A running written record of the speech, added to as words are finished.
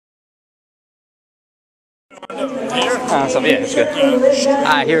here. So yeah, it's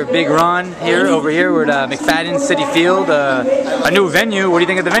good. Here, Big Ron here, over here. We're at Mcfaddens Citi Field, a new venue. What do you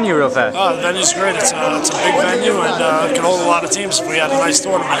think of the venue, real fast? The venue's great. It's a big venue and it can hold a lot of teams if we had a nice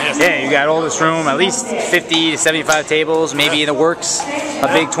tournament here. Yeah, you got all this room, at least 50 to 75 tables, maybe in the works. A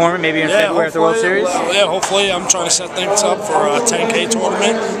big tournament, maybe in February after the World Series? Yeah, hopefully. I'm trying to set things up for a 10K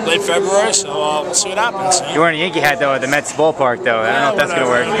tournament late February, so we'll see what happens. You're wearing a Yankee hat, though, at the Mets ballpark, though. I don't know if that's going to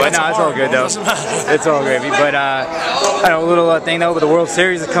work. But no, it's all good, though. It's all gravy. But, I know, a little thing, though, but the World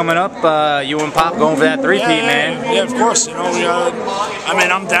Series is coming up. You and Pop going for that three-peat, man. Yeah, of course. You know, I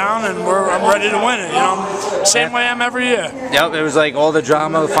mean, I'm down and I'm ready to win it, you know. Same way I am every year. Yep, it was like all the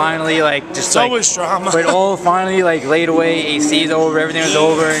drama finally, like, just it's always drama. But all finally, like, laid away, AC's over, everything was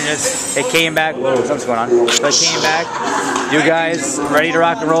over, and just, it came back. Whoa, something's going on. So it came back. You guys ready to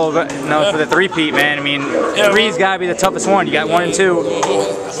rock and roll for the three-peat, man. I mean, three's got to be the toughest one. You got 1 and 2.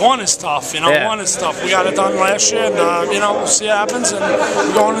 One is tough, you know. Yeah. 1 is tough. We got it done last year, and you know, we'll see what happens. And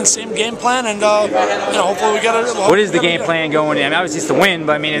we're going in the same game plan, and you know, hopefully we get it. What is the game plan going in? I mean, obviously it's to win,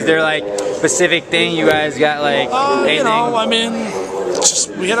 but I mean, is there like specific thing you guys got, like anything? You know, I mean, just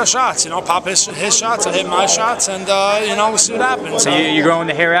we hit our shots. You know, Pop his shots, I hit my shots, and you know, we'll see what happens. So you're growing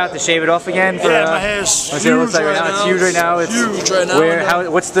the hair out to shave it off again? For, yeah, my hair's huge right now. It's huge right now. It's huge right now.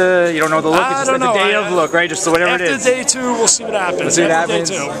 Where? What's the? You don't know the look. It's just like the day of look, right? Just whatever it is. After day 2, we'll see what happens. We'll see what happens.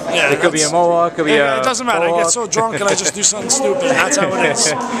 Day 2. Yeah, it could be a mohawk. Could be a. It doesn't matter. I get so drunk and I just do something stupid. That's how it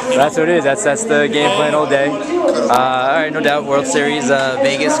is. That's what it is. That's the game plan all day. All right, no doubt. World Series,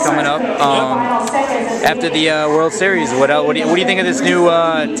 Vegas coming up. After the World Series, what do you think of this new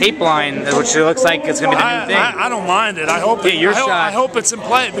tape line, which it looks like it's going to be the new thing? I don't mind it. I hope I hope it's in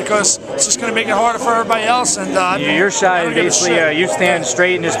play because it's just going to make it harder for everybody else. And your shot is basically you stand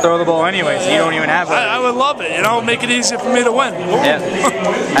straight and just throw the ball anyway, so you don't even have it. I would love it. You know, make it easier for me to win. Yeah.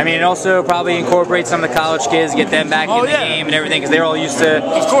 I mean, it also probably incorporates some of the college kids, get them back in the game and everything, because they're all used to.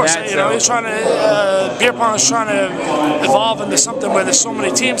 Of course, that, you know, he's trying to beer pong is trying to evolve into something where there's so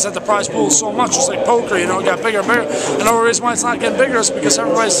many teams that the prize pool is so much. It's like poker, you know, it got bigger and bigger. And the only reason why it's not getting bigger is because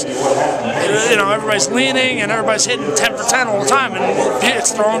everybody's leaning and everybody's hitting 10 for 10 all the time, and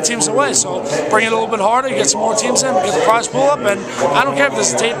it's throwing teams away. So bring it a little bit harder, get some more teams in, get the prize pool up, and I don't care if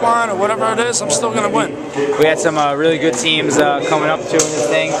there's a tape line or whatever it is, I'm still going to win. We had some really good teams coming up too in this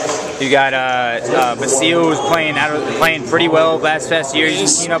thing. You got Basile, who's playing pretty well last year. You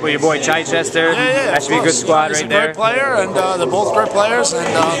just teamed up with your boy Chichester. Yeah, that should be a good squad right there. He's a great player, and they're both great players.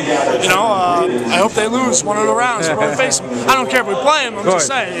 And you know, I hope they lose one of the rounds. We're going to face them. I don't care if we play them. I'm just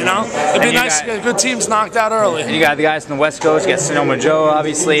saying, you know, it'd be nice to get good teams knocked out early. And you got the guys from the West Coast. You got Sonoma Joe,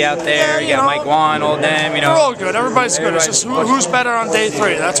 obviously, out there. You got Mike Wan, all them. You know, they're all good. Everybody's good. It's just who's better on day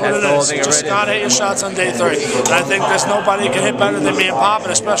 3. That's what it is. You just gotta hit your shots on day 3. And I think there's nobody can hit better than me and Pop,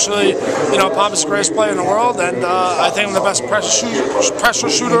 and especially, you know, Pop is the greatest player in the world, and I think I'm the best pressure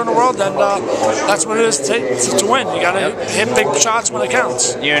shooter in the world, and that's what it is to win. You gotta hit big shots when it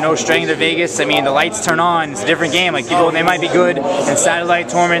counts. You're no stranger to Vegas. I mean, the lights turn on. It's a different game. Like people, they might be good in satellite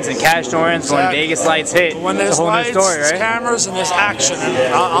tournaments and cash tournaments. Exactly. When Vegas lights hit, when there's it's a whole lights, new story, right? There's cameras, and there's action,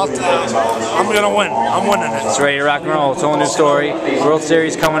 and I'm gonna win. I'm winning it. It's ready to rock and roll. It's a whole new story. World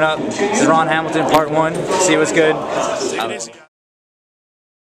Series coming up. This is Ron Hamilton, Part 1. See what's good.